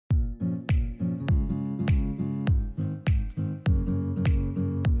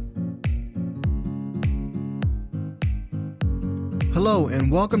Hello, and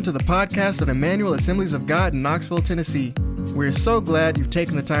welcome to the podcast of Emmanuel Assemblies of God in Knoxville, Tennessee. We're so glad you've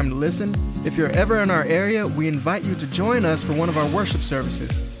taken the time to listen. If you're ever in our area, we invite you to join us for one of our worship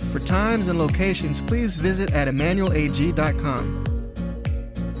services. For times and locations, please visit at emmanuelag.com.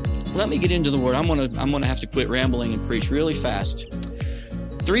 Let me get into the Word. I'm gonna have to quit rambling and preach really fast.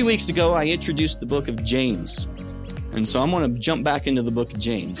 3 weeks ago, I introduced the book of James. And so I'm going to jump back into the book of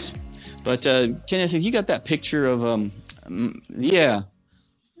James. But Kenneth, have you got that picture of, yeah.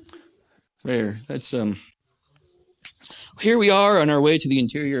 There, that's, here we are on our way to the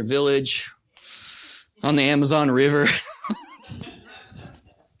interior village on the Amazon River.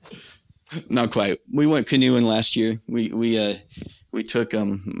 Not quite. We went canoeing last year. We took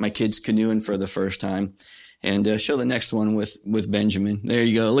my kids canoeing for the first time. And show the next one with Benjamin. There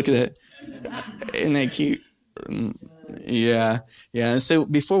you go. Look at that. Isn't that cute? Yeah. And so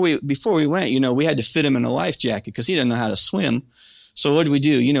before we went, we had to fit him in a life jacket because he didn't know how to swim. So what did we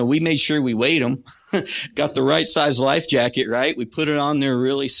do? We made sure we weighed him, got the right size life jacket, right? We put it on there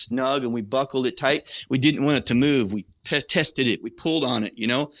really snug and we buckled it tight. We didn't want it to move. We tested it. We pulled on it,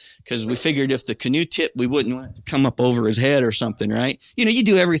 because we figured if the canoe tipped, we wouldn't want it to come up over his head or something, right? You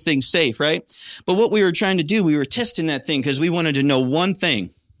do everything safe, right? But what we were trying to do, we were testing that thing because we wanted to know one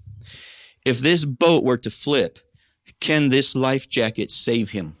thing. If this boat were to flip, can this life jacket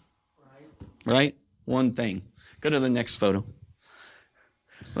save him? Right? One thing. Go to the next photo.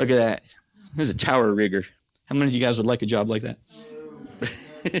 Look at that. There's a tower rigger. How many of you guys would like a job like that?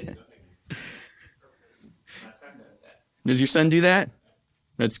 Does your son do that?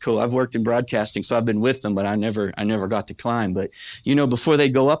 That's cool. I've worked in broadcasting, so I've been with them, but I never got to climb. But, before they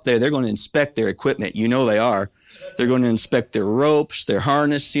go up there, they're going to inspect their equipment. They are. They're going to inspect their ropes, their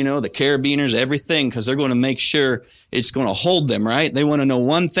harness, the carabiners, everything, because they're going to make sure it's going to hold them, right? They want to know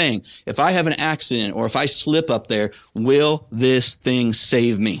one thing. If I have an accident or if I slip up there, will this thing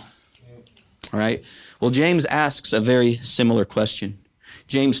save me? All right? Well, James asks a very similar question.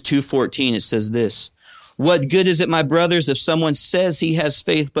 James 2:14, it says this. What good is it, my brothers, if someone says he has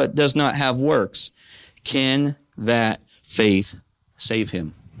faith but does not have works? Can that faith save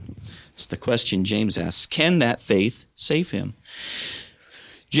him? It's the question James asks. Can that faith save him?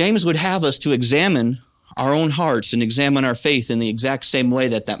 James would have us to examine our own hearts and examine our faith in the exact same way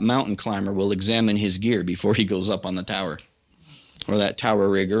that mountain climber will examine his gear before he goes up on the tower, or that tower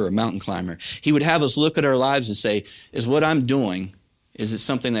rigger or mountain climber. He would have us look at our lives and say, is what I'm doing, is it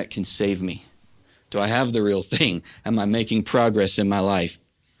something that can save me? Do I have the real thing? Am I making progress in my life?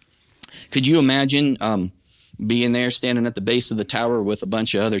 Could you imagine being there, standing at the base of the tower with a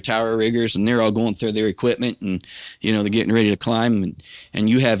bunch of other tower riggers, and they're all going through their equipment, and they're getting ready to climb, and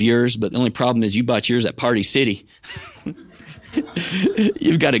you have yours, but the only problem is you bought yours at Party City.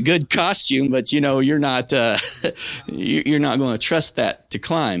 You've got a good costume, but you're not you're not going to trust that to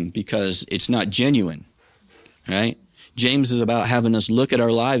climb because it's not genuine, right? James is about having us look at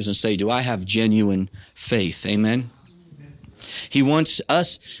our lives and say, do I have genuine faith? Amen? He wants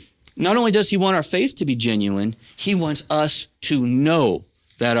us, not only does he want our faith to be genuine, he wants us to know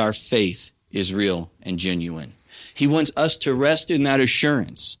that our faith is real and genuine. He wants us to rest in that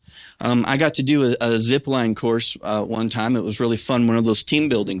assurance. I got to do a zip line course one time. It was really fun, one of those team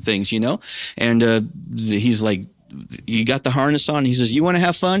building things, and he's like, you got the harness on. He says, you want to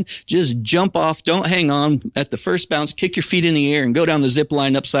have fun? Just jump off. Don't hang on. At the first bounce, kick your feet in the air and go down the zip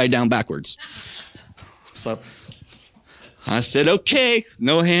line upside down backwards. So I said, okay,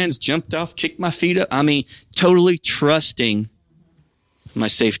 no hands, jumped off, kicked my feet up. Totally trusting my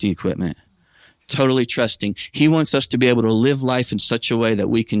safety equipment. Totally trusting. He wants us to be able to live life in such a way that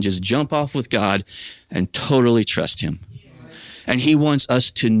we can just jump off with God and totally trust him. And he wants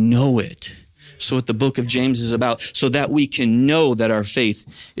us to know it. So what the book of James is about, so that we can know that our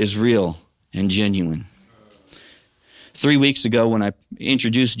faith is real and genuine. 3 weeks ago when I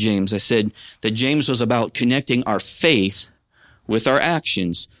introduced James, I said that James was about connecting our faith with our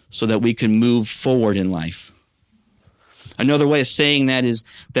actions so that we can move forward in life. Another way of saying that is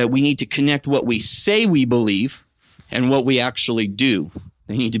that we need to connect what we say we believe and what we actually do.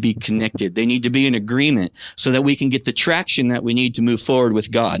 They need to be connected. They need to be in agreement so that we can get the traction that we need to move forward with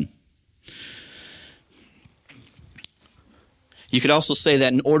God. You could also say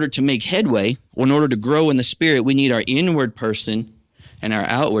that in order to make headway, or in order to grow in the Spirit, we need our inward person and our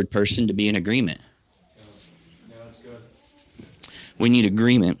outward person to be in agreement. Yeah, that's good. We need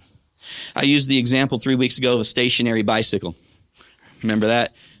agreement. I used the example 3 weeks ago of a stationary bicycle. Remember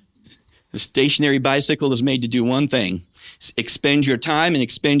that? The stationary bicycle is made to do one thing: expend your time and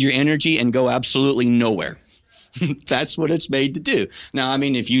expend your energy and go absolutely nowhere. That's what it's made to do. Now, I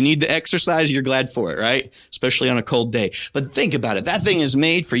mean, if you need the exercise, you're glad for it, right? Especially on a cold day. But think about it. That thing is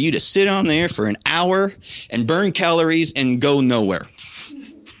made for you to sit on there for an hour and burn calories and go nowhere.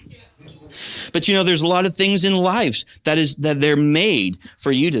 But there's a lot of things in lives that they're made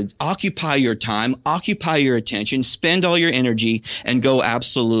for you to occupy your time, occupy your attention, spend all your energy, and go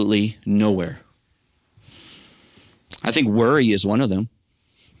absolutely nowhere. I think worry is one of them.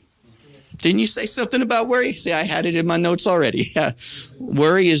 Didn't you say something about worry? See, I had it in my notes already. Yeah.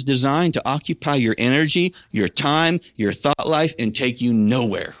 Worry is designed to occupy your energy, your time, your thought life, and take you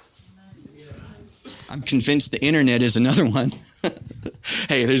nowhere. I'm convinced the internet is another one.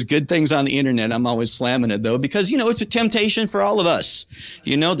 Hey, there's good things on the internet. I'm always slamming it, though, because, it's a temptation for all of us,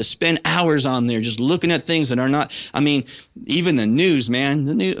 to spend hours on there just looking at things that are not, even the news, man,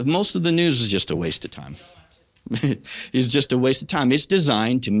 most of the news is just a waste of time. It's just a waste of time. It's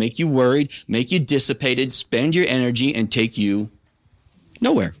designed to make you worried, make you dissipated, spend your energy, and take you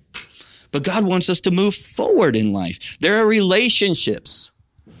nowhere. But God wants us to move forward in life. There are relationships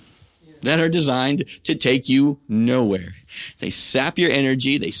that are designed to take you nowhere. They sap your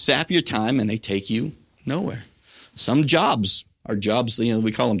energy, they sap your time, and they take you nowhere. Some jobs are jobs,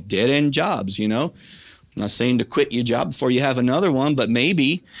 we call them dead-end jobs, I'm not saying to quit your job before you have another one, but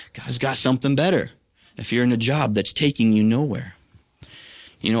maybe God's got something better if you're in a job that's taking you nowhere.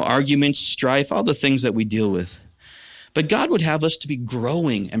 Arguments, strife, all the things that we deal with. But God would have us to be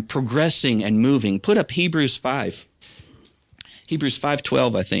growing and progressing and moving. Put up Hebrews 5. Hebrews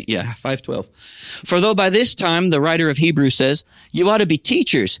 5:12, I think. Yeah, 5:12. For though by this time, the writer of Hebrews says, you ought to be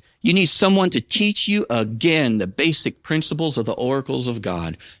teachers. You need someone to teach you again the basic principles of the oracles of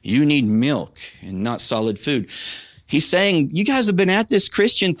God. You need milk and not solid food. He's saying, you guys have been at this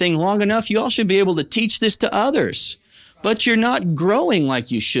Christian thing long enough. You all should be able to teach this to others. But you're not growing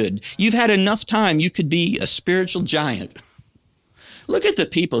like you should. You've had enough time. You could be a spiritual giant. Look at the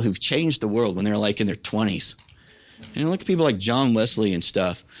people who've changed the world when they're like in their 20s. Look at people like John Wesley and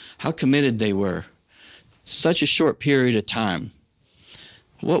stuff. How committed they were. Such a short period of time.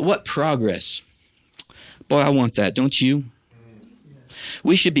 What progress. Boy, I want that, don't you?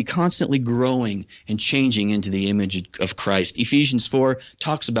 We should be constantly growing and changing into the image of Christ. Ephesians 4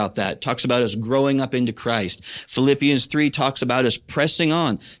 talks about that, talks about us growing up into Christ. Philippians 3 talks about us pressing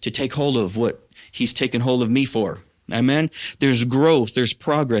on to take hold of what he's taken hold of me for. Amen? There's growth, there's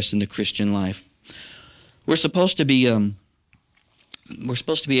progress in the Christian life. We're supposed to be able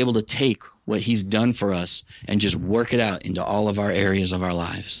to take what he's done for us and just work it out into all of our areas of our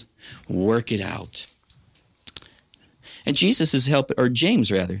lives. Work it out. And James is helping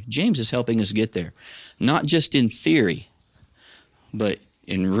us get there. Not just in theory, but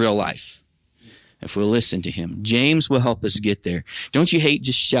in real life. If we'll listen to him. James will help us get there. Don't you hate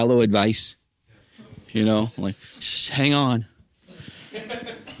just shallow advice? Like, just hang on.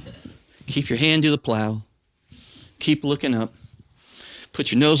 Keep your hand to the plow. Keep looking up.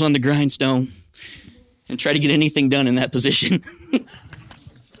 Put your nose on the grindstone and try to get anything done in that position.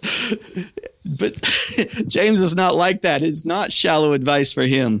 But James is not like that. It's not shallow advice for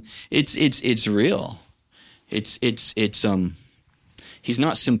him. It's real. He's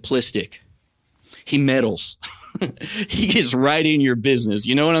not simplistic. He meddles. He gets right in your business.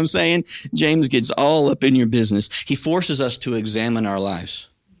 You know what I'm saying? James gets all up in your business. He forces us to examine our lives.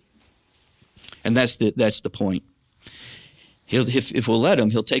 And that's the point. If we'll let him,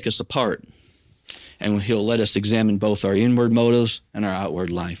 he'll take us apart. And he'll let us examine both our inward motives and our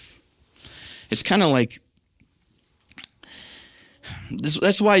outward life. It's kind of like,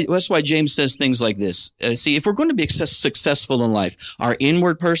 that's why James says things like this. See, if we're going to be successful in life, our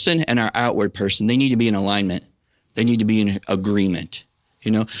inward person and our outward person, they need to be in alignment. They need to be in agreement.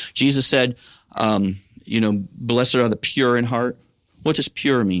 Jesus said, blessed are the pure in heart. What does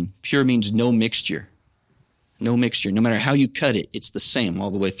pure mean? Pure means no mixture. No mixture. No matter how you cut it, it's the same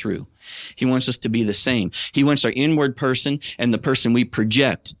all the way through. He wants us to be the same. He wants our inward person and the person we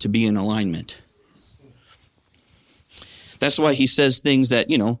project to be in alignment. That's why he says things that,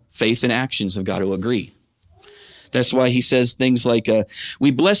 faith and actions have got to agree. That's why he says things like, we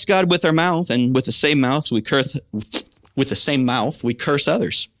bless God with our mouth, and with the same mouth we curse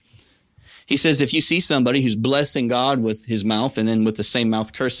others. He says if you see somebody who's blessing God with his mouth and then with the same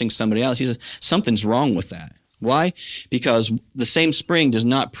mouth cursing somebody else, he says something's wrong with that. Why? Because the same spring does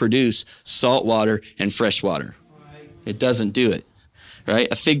not produce salt water and fresh water. It doesn't do it, right?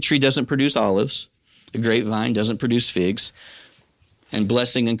 A fig tree doesn't produce olives. A grapevine doesn't produce figs. And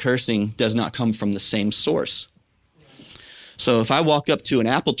blessing and cursing does not come from the same source. So if I walk up to an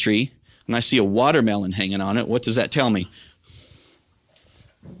apple tree and I see a watermelon hanging on it, what does that tell me?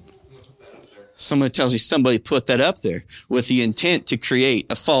 Someone tells you somebody put that up there with the intent to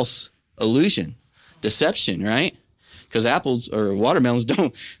create a false illusion, deception, right? Because apples or watermelons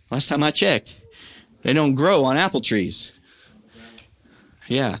don't, last time I checked, they don't grow on apple trees.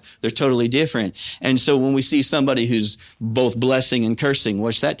 Yeah, they're totally different. And so when we see somebody who's both blessing and cursing,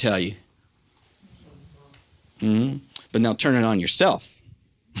 what's that tell you? But now turn it on yourself.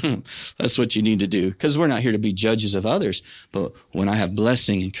 That's what you need to do, because we're not here to be judges of others. But when I have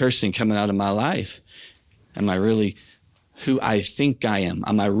blessing and cursing coming out of my life, am I really who I think I am?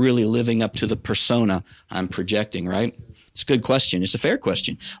 Am I really living up to the persona I'm projecting, right? It's a good question. It's a fair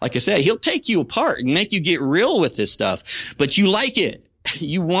question. Like I said, he'll take you apart and make you get real with this stuff, but you like it.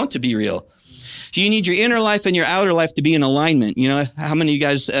 You want to be real. So you need your inner life and your outer life to be in alignment. You know, how many of you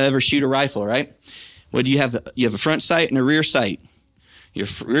guys ever shoot a rifle, right? What do you have? You have a front sight and a rear sight. Your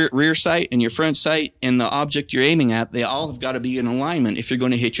rear sight and your front sight and the object you're aiming at, they all have got to be in alignment if you're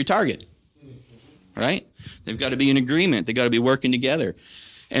going to hit your target, right? They've got to be in agreement. They've got to be working together.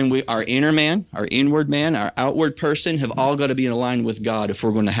 And our inner man, our inward man, our outward person have all got to be in alignment with God if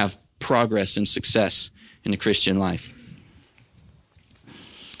we're going to have progress and success in the Christian life.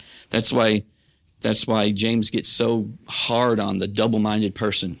 That's why James gets so hard on the double-minded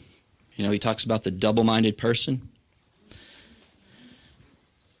person. You know, he talks about the double-minded person.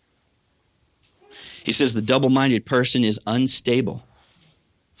 He says the double-minded person is unstable.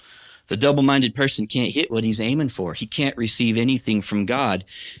 The double-minded person can't hit what he's aiming for. He can't receive anything from God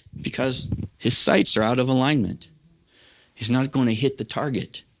because his sights are out of alignment. He's not going to hit the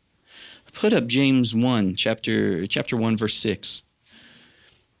target. Put up James 1, chapter 1, verse 6.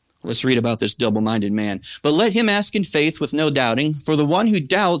 Let's read about this double-minded man. But let him ask in faith with no doubting, for the one who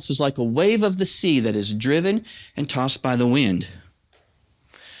doubts is like a wave of the sea that is driven and tossed by the wind.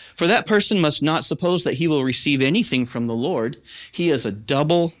 For that person must not suppose that he will receive anything from the Lord. He is a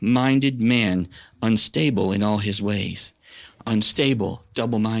double-minded man, unstable in all his ways. Unstable,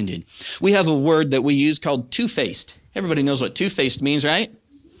 double-minded. We have a word that we use called two-faced. Everybody knows what two-faced means, right?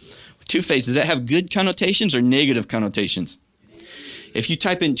 Two-faced, does that have good connotations or negative connotations? If you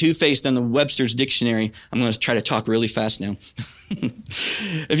type in two-faced on the Webster's dictionary, I'm going to try to talk really fast now.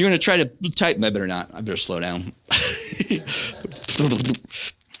 If you're going to try to type, I better not. I better slow down.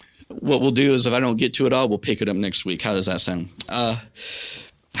 What we'll do is if I don't get to it all, we'll pick it up next week. How does that sound?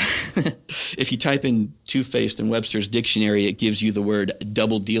 If you type in two-faced in Webster's dictionary, it gives you the word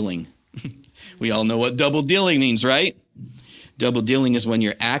double dealing. We all know what double dealing means, right? Double dealing is when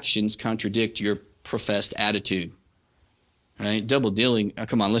your actions contradict your professed attitude. Right? Double dealing,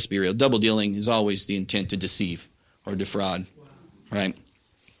 come on, let's be real. Double dealing is always the intent to deceive or defraud, right?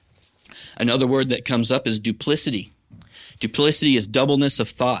 Another word that comes up is duplicity. Duplicity is doubleness of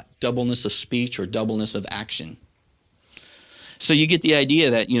thought, doubleness of speech, or doubleness of action. So you get the idea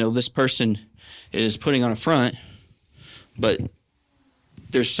that, you know, this person is putting on a front, but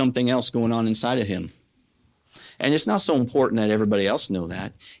there's something else going on inside of him. And it's not so important that everybody else know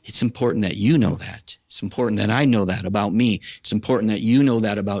that. It's important that you know that. It's important that I know that about me. It's important that you know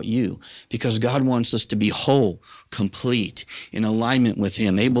that about you. Because God wants us to be whole, complete, in alignment with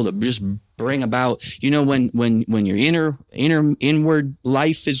him, able to just bring about, you know, when your inward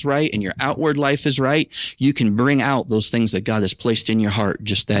life is right and your outward life is right, you can bring out those things that God has placed in your heart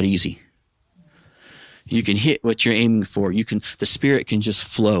just that easy. You can hit what you're aiming for. The Spirit can just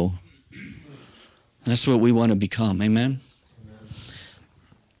flow. That's what we want to become. Amen?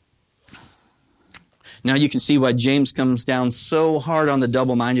 Now you can see why James comes down so hard on the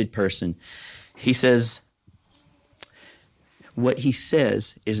double-minded person. He says, what he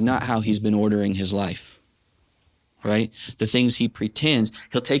says is not how he's been ordering his life. Right? The things he pretends,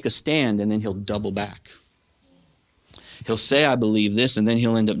 he'll take a stand and then he'll double back. He'll say, I believe this, and then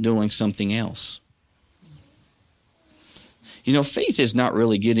he'll end up doing something else. You know, faith is not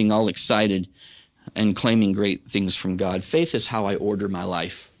really getting all excited and claiming great things from God. Faith is how I order my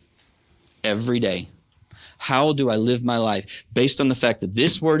life every day. How do I live my life based on the fact that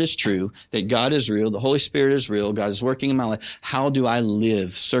this word is true, that God is real, the Holy Spirit is real, God is working in my life. How do I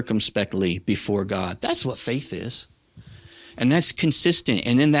live circumspectly before God? That's what faith is. And that's consistent.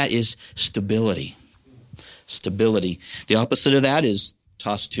 And then that is stability. Stability. The opposite of that is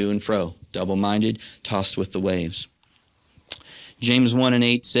tossed to and fro, double-minded, tossed with the waves. James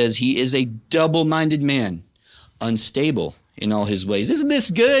 1:8 says, he is a double-minded man, unstable in all his ways. Isn't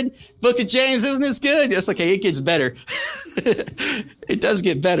this good? Book of James, isn't this good? It's okay, it gets better. It does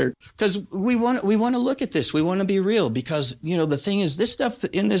get better because we want to look at this. We want to be real because, the thing is, this stuff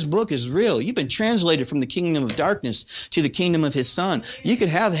in this book is real. You've been translated from the kingdom of darkness to the kingdom of his son. You could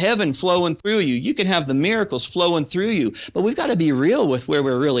have heaven flowing through you. You can have the miracles flowing through you, but we've got to be real with where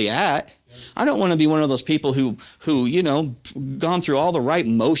we're really at. I don't want to be one of those people who gone through all the right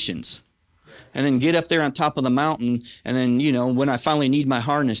motions and then get up there on top of the mountain and then, when I finally need my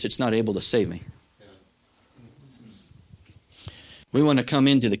harness, it's not able to save me. We want to come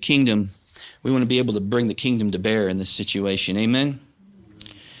into the kingdom. We want to be able to bring the kingdom to bear in this situation. Amen?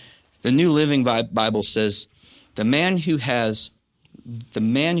 The New Living Bible says, the man who has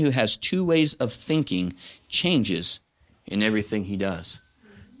 2 ways of thinking changes in everything he does.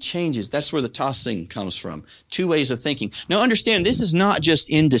 Changes. That's where the tossing comes from. 2 ways of thinking. Now understand, this is not just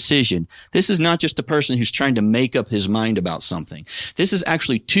indecision. This is not just a person who's trying to make up his mind about something. This is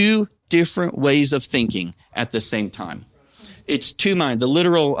actually 2 different ways of thinking at the same time. It's 2 minds. The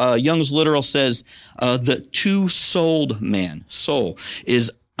literal, Young's literal says, the 2-souled man, soul,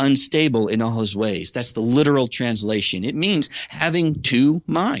 is unstable in all his ways. That's the literal translation. It means having 2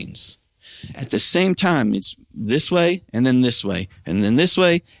 minds. At the same time, it's this way, and then this way, and then this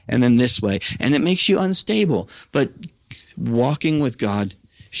way, and then this way. And it makes you unstable. But walking with God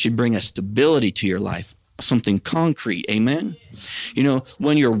should bring a stability to your life, something concrete. Amen?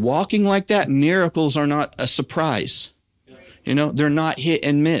 When you're walking like that, miracles are not a surprise. They're not hit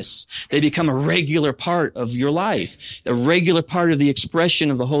and miss. They become a regular part of your life, a regular part of the expression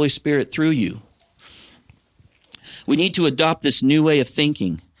of the Holy Spirit through you. We need to adopt this new way of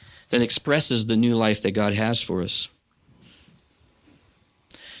thinking that expresses the new life that God has for us.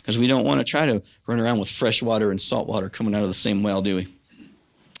 Because we don't want to try to run around with fresh water and salt water coming out of the same well, do we?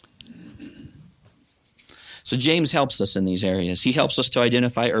 So James helps us in these areas. He helps us to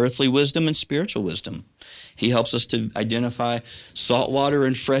identify earthly wisdom and spiritual wisdom. He helps us to identify salt water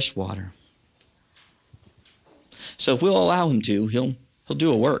and fresh water. So if we'll allow him to, he'll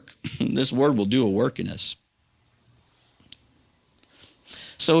do a work. This word will do a work in us.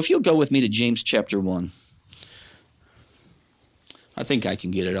 So if you'll go with me to James chapter 1. I think I can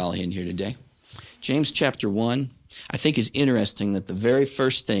get it all in here today. James chapter 1. I think it's interesting that the very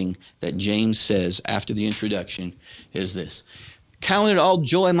first thing that James says after the introduction is this. Count it all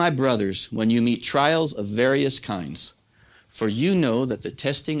joy, my brothers, when you meet trials of various kinds. For you know that the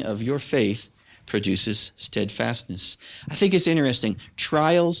testing of your faith produces steadfastness. I think it's interesting.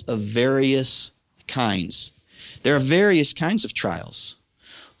 Trials of various kinds. There are various kinds of trials.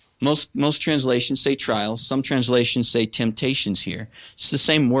 Most translations say trials. Some translations say temptations here. It's the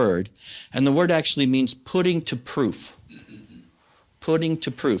same word. And the word actually means putting to proof. Putting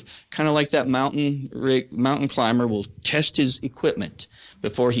to proof. Kind of like that mountain climber will test his equipment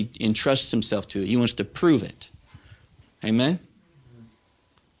before he entrusts himself to it. He wants to prove it. Amen?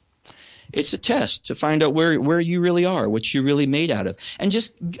 It's a test to find out where you really are, what you're really made out of. And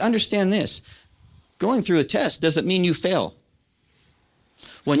just understand this. Going through a test doesn't mean you fail.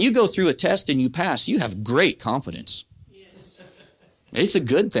 When you go through a test and you pass, you have great confidence. It's a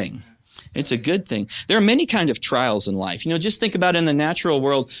good thing. It's a good thing. There are many kind of trials in life. Just think about in the natural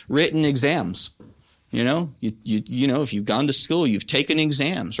world, written exams. If you've gone to school, you've taken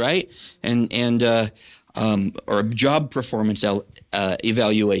exams, right? Or job performance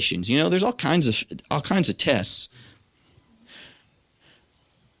evaluations. There's all kinds of tests.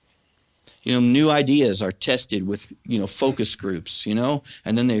 New ideas are tested with, focus groups, and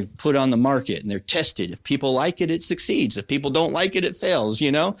then they're put on the market and they're tested. If people like it, it succeeds. If people don't like it, it fails,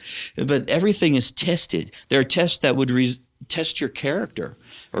 But everything is tested. There are tests that would test your character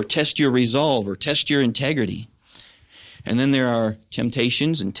or test your resolve or test your integrity. And then there are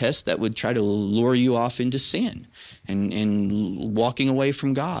temptations and tests that would try to lure you off into sin and walking away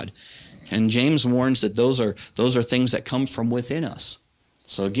from God. And James warns that those are things that come from within us.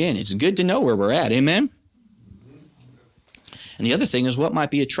 So again, it's good to know where we're at. Amen? And the other thing is what might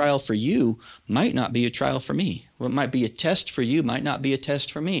be a trial for you might not be a trial for me. What might be a test for you might not be a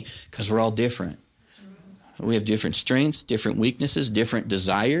test for me because we're all different. We have different strengths, different weaknesses, different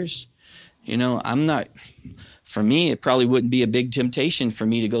desires. For me, it probably wouldn't be a big temptation for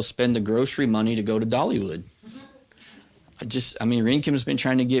me to go spend the grocery money to go to Dollywood. Rinkim's been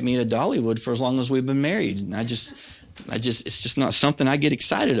trying to get me to Dollywood for as long as we've been married. And it's just not something I get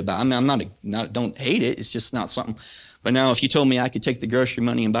excited about. I don't hate it. It's just not something. But now if you told me I could take the grocery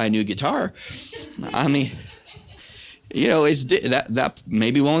money and buy a new guitar, it's that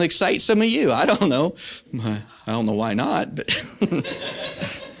maybe won't excite some of you. I don't know. I don't know why not, but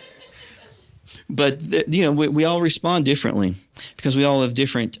But we all respond differently because we all have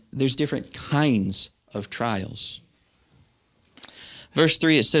there's different kinds of trials. Verse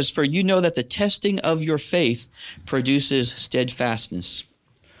 3, it says, "For you know that the testing of your faith produces steadfastness."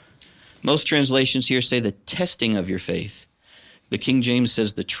 Most translations here say the testing of your faith. The King James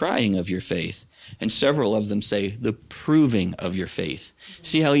says the trying of your faith. And several of them say the proving of your faith.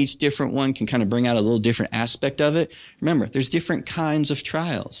 See how each different one can kind of bring out a little different aspect of it? Remember, there's different kinds of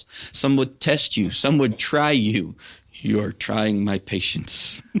trials. Some would test you. Some would try you. You are trying my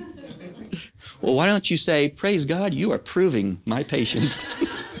patience. Well, why don't you say, praise God, you are proving my patience.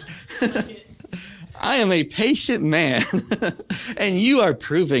 I am a patient man, and you are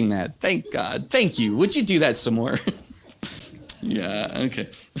proving that. Thank God. Thank you. Would you do that some more? Yeah, okay.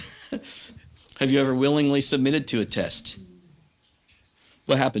 Have you ever willingly submitted to a test?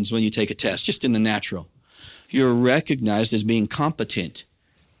 What happens when you take a test? Just in the natural. You're recognized as being competent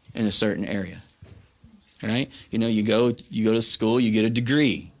in a certain area, right? You go to school, you get a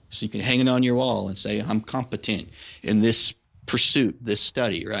degree, so you can hang it on your wall and say, I'm competent in this pursuit, this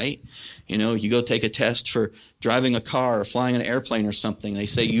study, right? You go take a test for driving a car or flying an airplane or something. They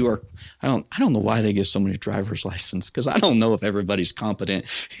say you are, I don't know why they give somebody a driver's license, because I don't know if everybody's competent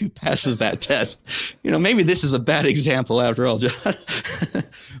who passes that test. Maybe this is a bad example after all, John.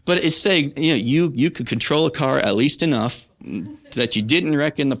 But it's saying, you could control a car at least enough that you didn't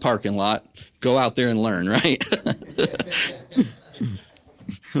wreck in the parking lot. Go out there and learn, right?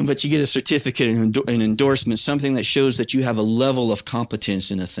 But you get a certificate, an endorsement, something that shows that you have a level of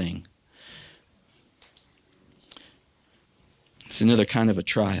competence in a thing. It's another kind of a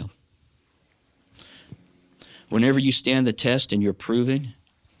trial. Whenever you stand the test and you're proven,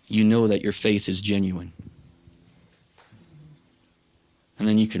 you know that your faith is genuine. And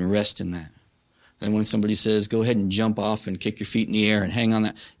then you can rest in that. And when somebody says, go ahead and jump off and kick your feet in the air and hang on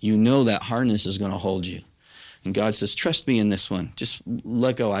that, you know that harness is going to hold you. And God says, trust me in this one. Just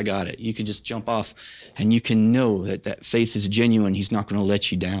let go. I got it. You can just jump off and you can know that faith is genuine. He's not going to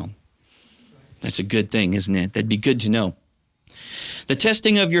let you down. That's a good thing, isn't it? That'd be good to know. The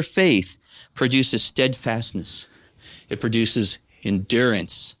testing of your faith produces steadfastness. It produces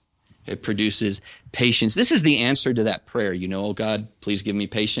endurance. It produces patience. This is the answer to that prayer. Oh God, please give me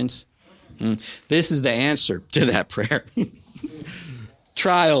patience. This is the answer to that prayer.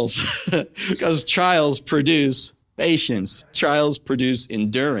 Trials, because trials produce patience. Trials produce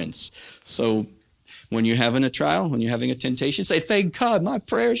endurance. So when you're having a trial, when you're having a temptation, say, thank God, my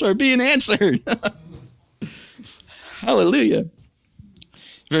prayers are being answered. Hallelujah.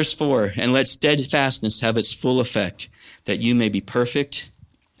 Verse 4, and let steadfastness have its full effect, that you may be perfect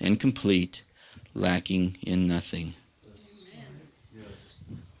and complete, lacking in nothing.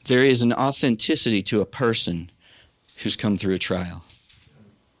 There is an authenticity to a person who's come through a trial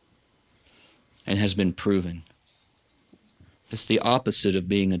and has been proven. It's the opposite of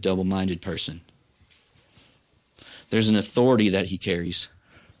being a double-minded person. There's an authority that he carries.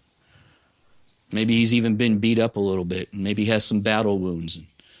 Maybe he's even been beat up a little bit. Maybe he has some battle wounds.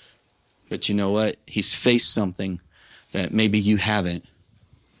 But you know what? He's faced something that maybe you haven't.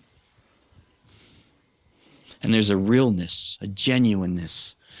 And there's a realness, a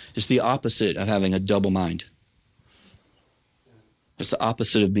genuineness. It's the opposite of having a double mind. It's the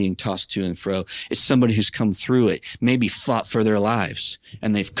opposite of being tossed to and fro. It's somebody who's come through it, maybe fought for their lives,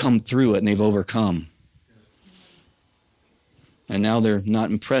 and they've come through it and they've overcome. And now they're not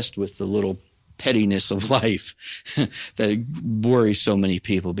impressed with the little pettiness of life that worries so many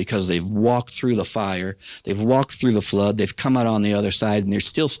people, because they've walked through the fire, they've walked through the flood, they've come out on the other side, and they're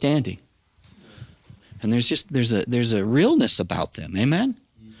still standing. And there's a realness about them. Amen?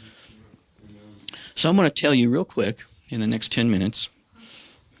 So I'm going to tell you real quick in the next 10 minutes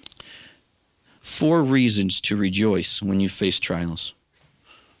 4 reasons to rejoice when you face trials.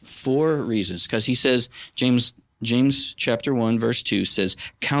 4 reasons. Because he says, James chapter 1 verse 2 says,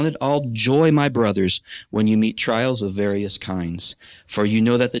 count it all joy, my brothers, when you meet trials of various kinds. For you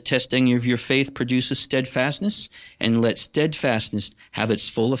know that the testing of your faith produces steadfastness, and let steadfastness have its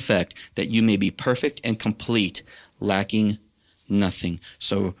full effect, that you may be perfect and complete, lacking nothing.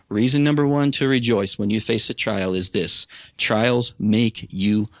 So reason number 1 to rejoice when you face a trial is this: trials make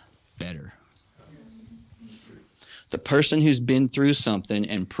you better. The person who's been through something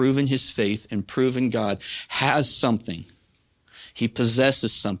and proven his faith and proven God has something. He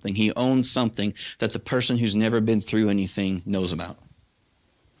possesses something. He owns something that the person who's never been through anything knows about.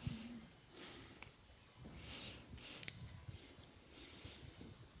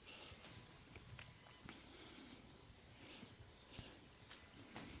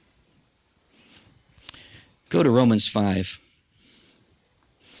 Go to Romans 5.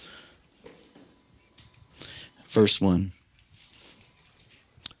 verse 1.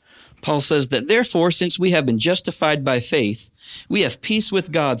 Paul says that therefore, since we have been justified by faith, we have peace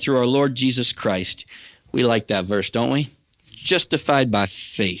with God through our Lord Jesus Christ. We like that verse, don't we? Justified by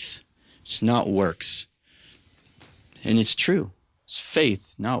faith. It's not works. And it's true. It's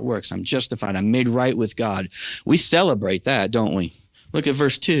faith, not works. I'm justified. I'm made right with God. We celebrate that, don't we? Look at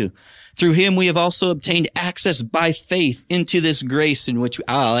verse 2. Through him we have also obtained access by faith into this grace in which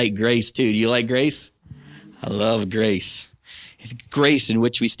I like grace too. Do you like grace? I love grace. Grace in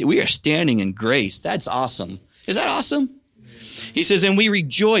which we are standing in grace. That's awesome. Is that awesome? He says, and we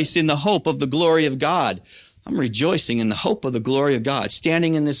rejoice in the hope of the glory of God. I'm rejoicing in the hope of the glory of God,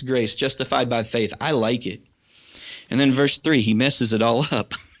 standing in this grace, justified by faith. I like it. And then verse 3, he messes it all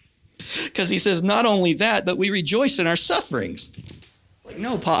up because he says, not only that, but we rejoice in our sufferings. Like,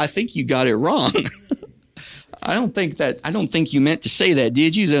 no, Paul, I think you got it wrong. I don't think you meant to say that,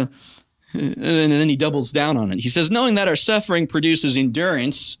 did you? So, and then he doubles down on it. He says, knowing that our suffering produces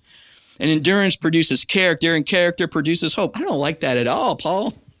endurance, and endurance produces character, and character produces hope. I don't like that at all,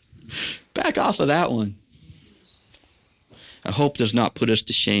 Paul. Back off of that one. A hope does not put us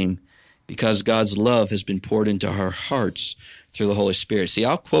to shame because God's love has been poured into our hearts through the Holy Spirit. See,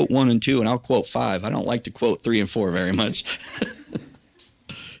 I'll quote 1 and 2, and I'll quote 5. I don't like to quote 3 and 4 very much.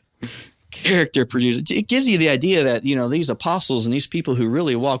 Character produces. It gives you the idea that, these apostles and these people who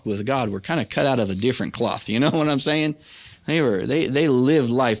really walk with God were kind of cut out of a different cloth. You know what I'm saying? They lived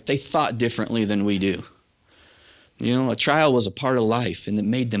life. They thought differently than we do. A trial was a part of life, and it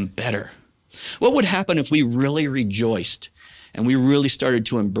made them better. What would happen if we really rejoiced and we really started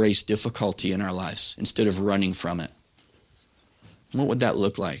to embrace difficulty in our lives instead of running from it? What would that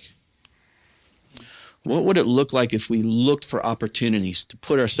look like? What would it look like if we looked for opportunities to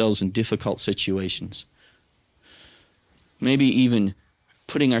put ourselves in difficult situations? Maybe even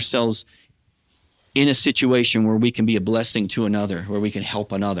putting ourselves in a situation where we can be a blessing to another, where we can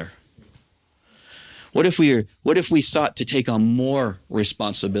help another. What if we sought to take on more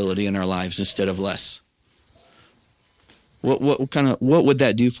responsibility in our lives instead of less? What would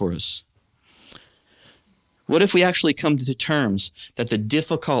that do for us? What if we actually come to terms that the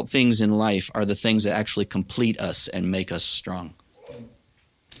difficult things in life are the things that actually complete us and make us strong?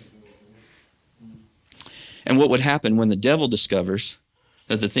 And what would happen when the devil discovers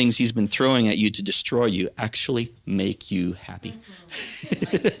that the things he's been throwing at you to destroy you actually make you happy?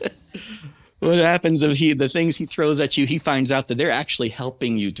 What happens if the things he throws at you, he finds out that they're actually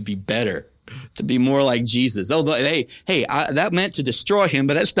helping you to be better, to be more like Jesus? Oh, that meant to destroy him,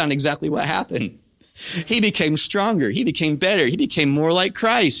 but that's not exactly what happened. He became stronger. He became better. He became more like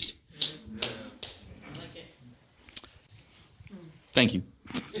Christ. Thank you.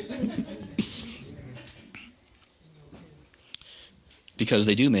 Because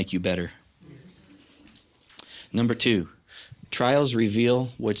they do make you better. Number 2, trials reveal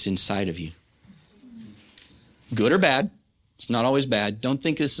what's inside of you. Good or bad. It's not always bad. Don't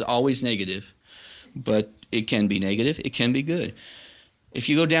think this is always negative, but it can be negative. It can be good. If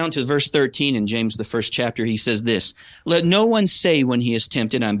you go down to verse 13 in James, the first chapter, he says this, let no one say when he is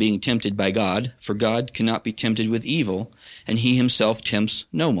tempted, I'm being tempted by God, for God cannot be tempted with evil, and he himself tempts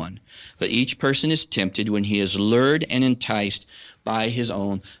no one. But each person is tempted when he is lured and enticed by his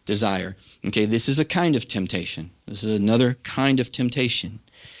own desire. Okay, this is a kind of temptation. This is another kind of temptation.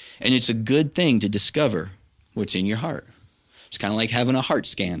 And it's a good thing to discover what's in your heart. It's kind of like having a heart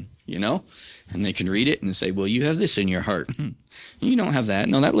scan, And they can read it and say, well, you have this in your heart. You don't have that.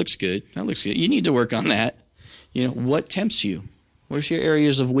 No, that looks good. That looks good. You need to work on that. What tempts you? Where's your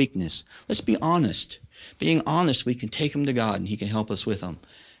areas of weakness? Let's be honest. Being honest, we can take them to God and he can help us with them.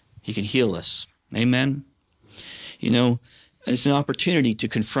 He can heal us. Amen? It's an opportunity to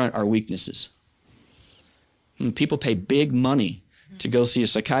confront our weaknesses. People pay big money to go see a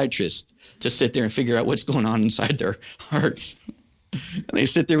psychiatrist to sit there and figure out what's going on inside their hearts. And they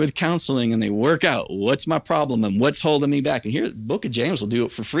sit there with counseling and they work out what's my problem and what's holding me back. And here, the book of James will do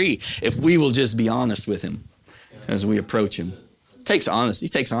it for free if we will just be honest with him as we approach him. He takes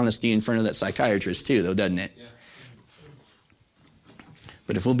honesty in front of that psychiatrist too, though, doesn't it?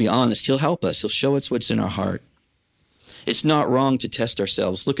 But if we'll be honest, he'll help us. He'll show us what's in our heart. It's not wrong to test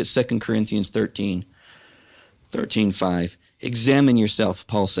ourselves. Look at 2 Corinthians 13:5. Examine yourself,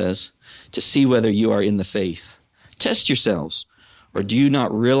 Paul says, to see whether you are in the faith. Test yourselves. Or do you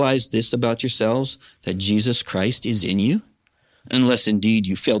not realize this about yourselves, that Jesus Christ is in you? Unless indeed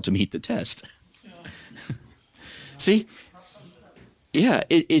you fail to meet the test. See? Yeah,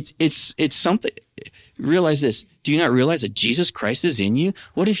 it's something. Realize this. Do you not realize that Jesus Christ is in you?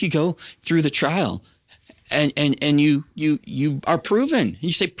 What if you go through the trial and you are proven?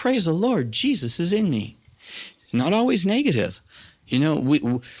 You say, praise the Lord, Jesus is in me. Not always negative. You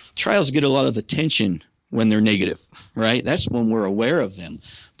know, trials get a lot of attention when they're negative, right? That's when we're aware of them.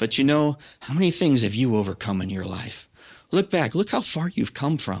 But you know, how many things have you overcome in your life? Look back. Look how far you've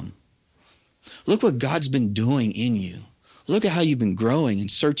come from. Look what God's been doing in you. Look at how you've been growing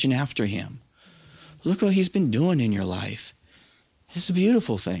and searching after him. Look what he's been doing in your life. It's a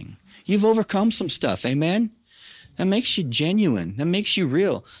beautiful thing. You've overcome some stuff. Amen? That makes you genuine. That makes you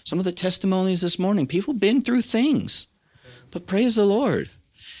real. Some of the testimonies this morning, people have been through things. But praise the Lord.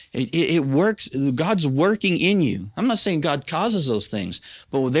 It works. God's working in you. I'm not saying God causes those things,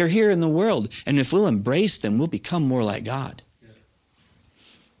 but they're here in the world. And if we'll embrace them, we'll become more like God.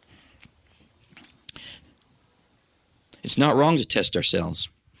 It's not wrong to test ourselves.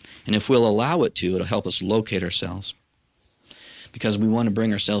 And if we'll allow it to, it'll help us locate ourselves. Because we want to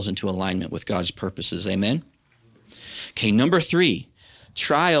bring ourselves into alignment with God's purposes. Amen? Okay, number 3.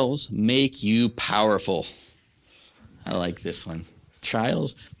 Trials make you powerful. I like this one.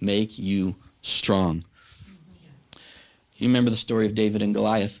 Trials make you strong. You remember the story of David and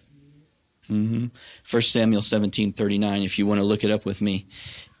Goliath? 1 Samuel 17:39, if you want to look it up with me.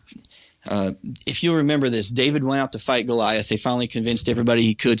 If you remember this, David went out to fight Goliath. They finally convinced everybody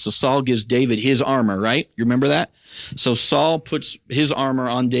he could. So Saul gives David his armor, right? You remember that? So Saul puts his armor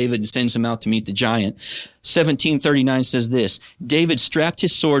on David and sends him out to meet the giant. 17:39 says this, David strapped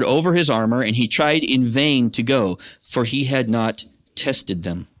his sword over his armor, and he tried in vain to go, for he had not tested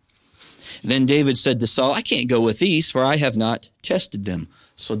them. Then David said to Saul, I can't go with these, for I have not tested them.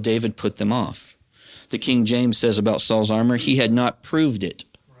 So David put them off. The King James says about Saul's armor, he had not proved it.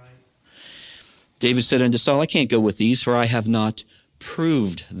 David said unto Saul, I can't go with these, for I have not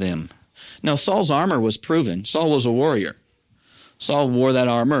proved them. Now, Saul's armor was proven. Saul was a warrior. Saul wore that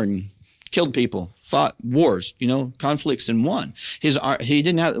armor and killed people, fought wars, conflicts, and won.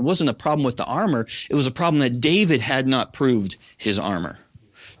 It wasn't a problem with the armor. It was a problem that David had not proved his armor.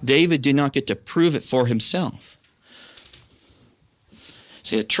 David did not get to prove it for himself.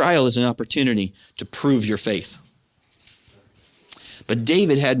 See, a trial is an opportunity to prove your faith. But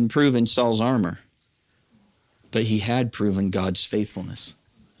David hadn't proven Saul's armor. But he had proven God's faithfulness.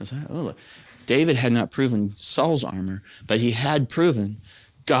 David had not proven Saul's armor, but he had proven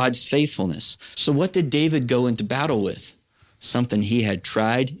God's faithfulness. So what did David go into battle with? Something he had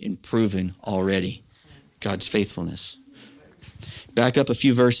tried and proven already. God's faithfulness. Back up a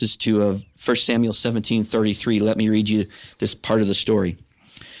few verses to 1 Samuel 17:33. Let me read you this part of the story.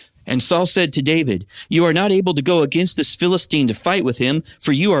 And Saul said to David, you are not able to go against this Philistine to fight with him,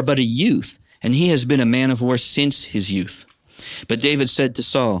 for you are but a youth, and he has been a man of war since his youth. But David said to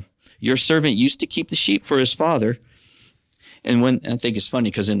Saul, your servant used to keep the sheep for his father. And I think it's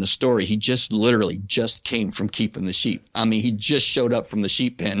funny because in the story, he literally just came from keeping the sheep. I mean, he just showed up from the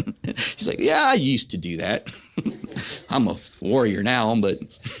sheep pen. He's like, yeah, I used to do that. I'm a warrior now, but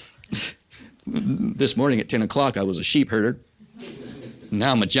this morning at 10 o'clock, I was a sheep herder.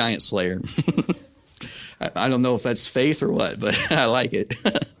 Now I'm a giant slayer. I don't know if that's faith or what, but I like it.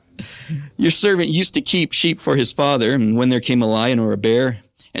 Your servant used to keep sheep for his father, and when there came a lion or a bear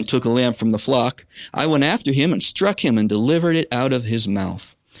and took a lamb from the flock, I went after him and struck him and delivered it out of his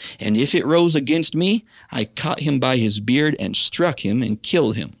mouth. And if it rose against me, I caught him by his beard and struck him and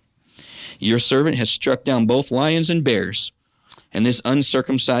killed him. Your servant has struck down both lions and bears, and this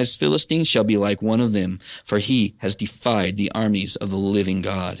uncircumcised Philistine shall be like one of them, for he has defied the armies of the living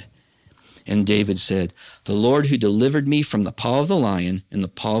God. And David said, the Lord who delivered me from the paw of the lion and the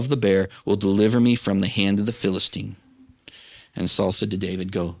paw of the bear will deliver me from the hand of the Philistine. And Saul said to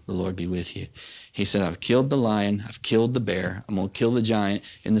David, go, the Lord be with you. He said, I've killed the lion, I've killed the bear, I'm going to kill the giant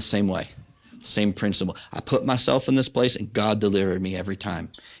in the same way. Same principle. I put myself in this place and God delivered me every time.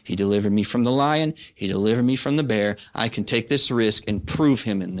 He delivered me from the lion. He delivered me from the bear. I can take this risk and prove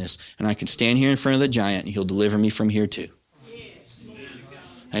him in this. And I can stand here in front of the giant and he'll deliver me from here too.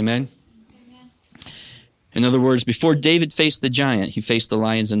 Amen? In other words, before David faced the giant, he faced the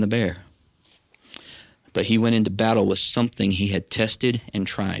lions and the bear. But he went into battle with something he had tested and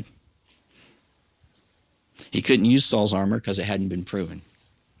tried. He couldn't use Saul's armor because it hadn't been proven.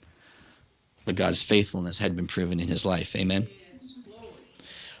 But God's faithfulness had been proven in his life. Amen?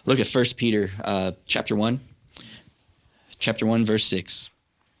 Look at 1 Peter chapter 1. Chapter 1, verse 6.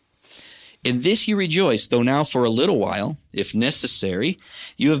 In this you rejoice, though now for a little while, if necessary,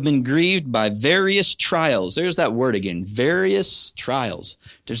 you have been grieved by various trials. There's that word again, various trials.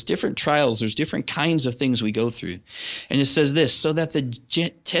 There's different trials. There's different kinds of things we go through. And it says this, so that the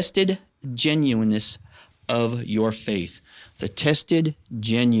tested genuineness of your faith. The tested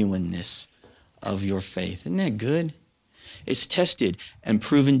genuineness of your faith. Isn't that good? It's tested and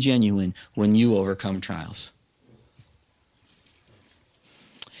proven genuine when you overcome trials.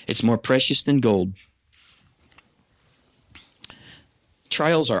 It's more precious than gold.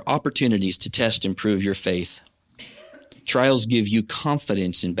 Trials are opportunities to test and prove your faith. Trials give you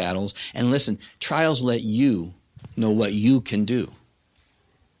confidence in battles. And listen, trials let you know what you can do.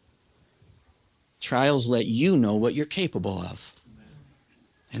 Trials let you know what you're capable of.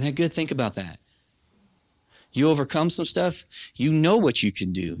 Isn't that good? Think about that. You overcome some stuff, you know what you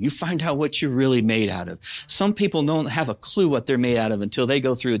can do. You find out what you're really made out of. Some people don't have a clue what they're made out of until they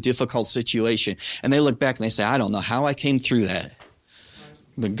go through a difficult situation. And they look back and they say, I don't know how I came through that.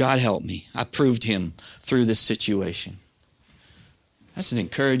 But God helped me. I proved him through this situation. That's an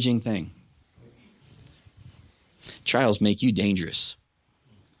encouraging thing. Trials make you dangerous.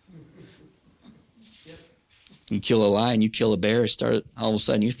 You kill a lion, you kill a bear, all of a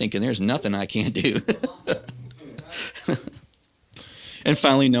sudden you're thinking, there's nothing I can't do. And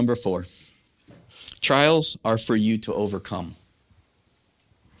finally, number 4. Trials are for you to overcome.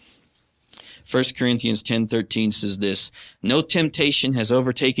 1 Corinthians 10:13 says this, no temptation has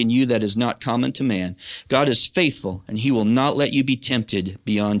overtaken you that is not common to man. God is faithful, and he will not let you be tempted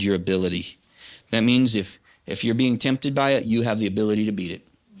beyond your ability. That means if you're being tempted by it, you have the ability to beat it,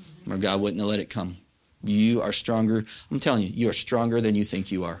 or God wouldn't have let it come. You are stronger. I'm telling you, you are stronger than you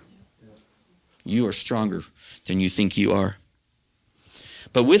think you are. You are stronger than you think you are.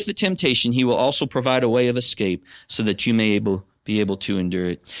 But with the temptation, he will also provide a way of escape so that you may be able to endure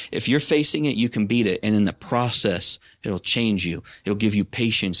it. If you're facing it, you can beat it. And in the process, it'll change you. It'll give you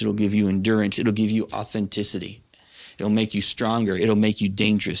patience. It'll give you endurance. It'll give you authenticity. It'll make you stronger. It'll make you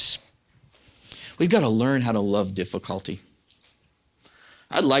dangerous. We've got to learn how to love difficulty.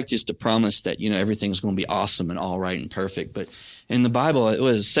 I'd like just to promise that, everything's going to be awesome and all right and perfect. But in the Bible, it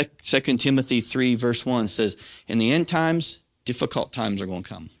was 2 Timothy 3 verse 1 says, in the end times, difficult times are going to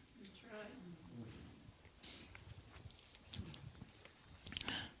come.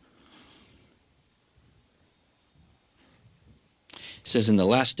 It says in the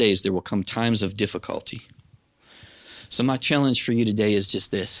last days, there will come times of difficulty. So my challenge for you today is just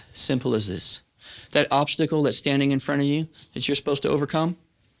this, simple as this. That obstacle that's standing in front of you that you're supposed to overcome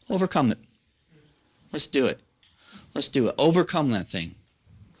it. Let's do it. Let's do it. Overcome that thing.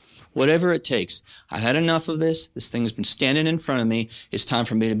 Whatever it takes. I've had enough of this. This thing's been standing in front of me. It's time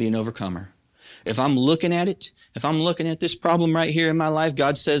for me to be an overcomer. If I'm looking at it, if I'm looking at this problem right here in my life,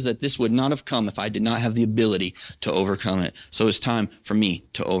 God says that this would not have come if I did not have the ability to overcome it. So it's time for me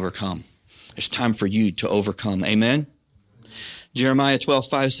to overcome. It's time for you to overcome. Amen? Jeremiah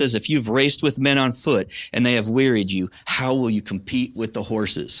 12:5 says, if you've raced with men on foot and they have wearied you, how will you compete with the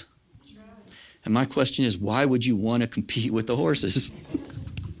horses? And my question is, why would you want to compete with the horses?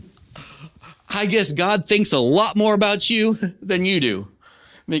 I guess God thinks a lot more about you than you do.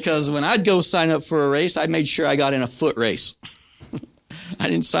 Because when I'd go sign up for a race, I made sure I got in a foot race. I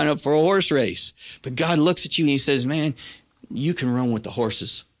didn't sign up for a horse race. But God looks at you and he says, man, you can run with the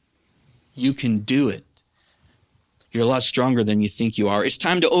horses. You can do it. You're a lot stronger than you think you are. It's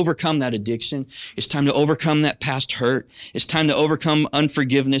time to overcome that addiction. It's time to overcome that past hurt. It's time to overcome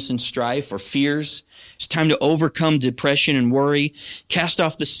unforgiveness and strife or fears. It's time to overcome depression and worry. Cast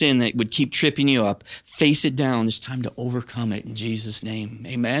off the sin that would keep tripping you up. Face it down. It's time to overcome it in Jesus' name.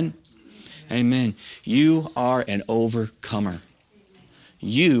 Amen? Amen. You are an overcomer.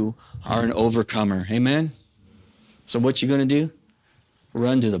 You are an overcomer. Amen? So what you going to do?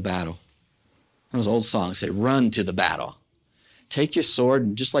 Run to the battle. Those old songs say, run to the battle. Take your sword,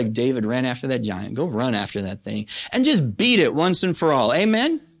 and just like David ran after that giant, go run after that thing and just beat it once and for all.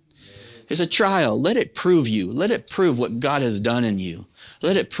 Amen? It's a trial. Let it prove you. Let it prove what God has done in you.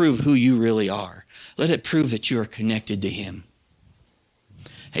 Let it prove who you really are. Let it prove that you are connected to him.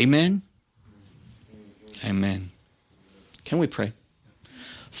 Amen? Amen. Can we pray?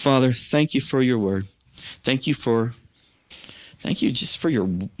 Father, thank you for your word. Thank you just for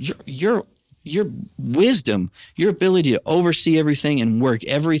your wisdom, your ability to oversee everything and work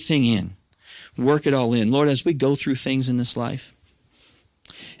everything in. Work it all in. Lord, as we go through things in this life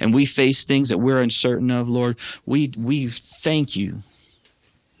and we face things that we're uncertain of, Lord, we thank you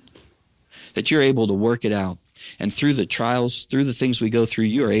that you're able to work it out. And through the trials, through the things we go through,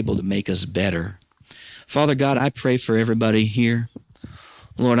 you are able to make us better. Father God, I pray for everybody here.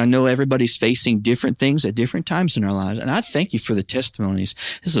 Lord, I know everybody's facing different things at different times in our lives, and I thank you for the testimonies.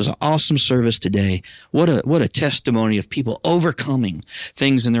 This is an awesome service today. What a testimony of people overcoming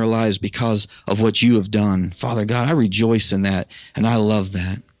things in their lives because of what you have done. Father God, I rejoice in that, and I love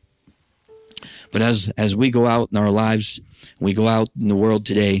that. But as we go out in our lives, we go out in the world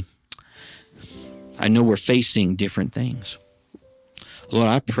today, I know we're facing different things. Lord,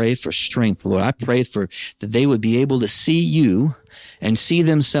 I pray for strength. Lord, I pray for that they would be able to see you and see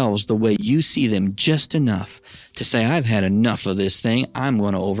themselves the way you see them, just enough to say, I've had enough of this thing. I'm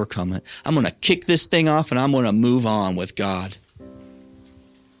going to overcome it. I'm going to kick this thing off and I'm going to move on with God.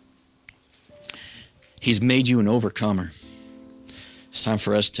 He's made you an overcomer. It's time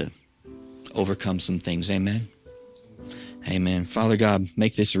for us to overcome some things. Amen. Amen. Father God,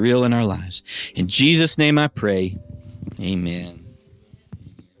 make this real in our lives. In Jesus' name I pray. Amen.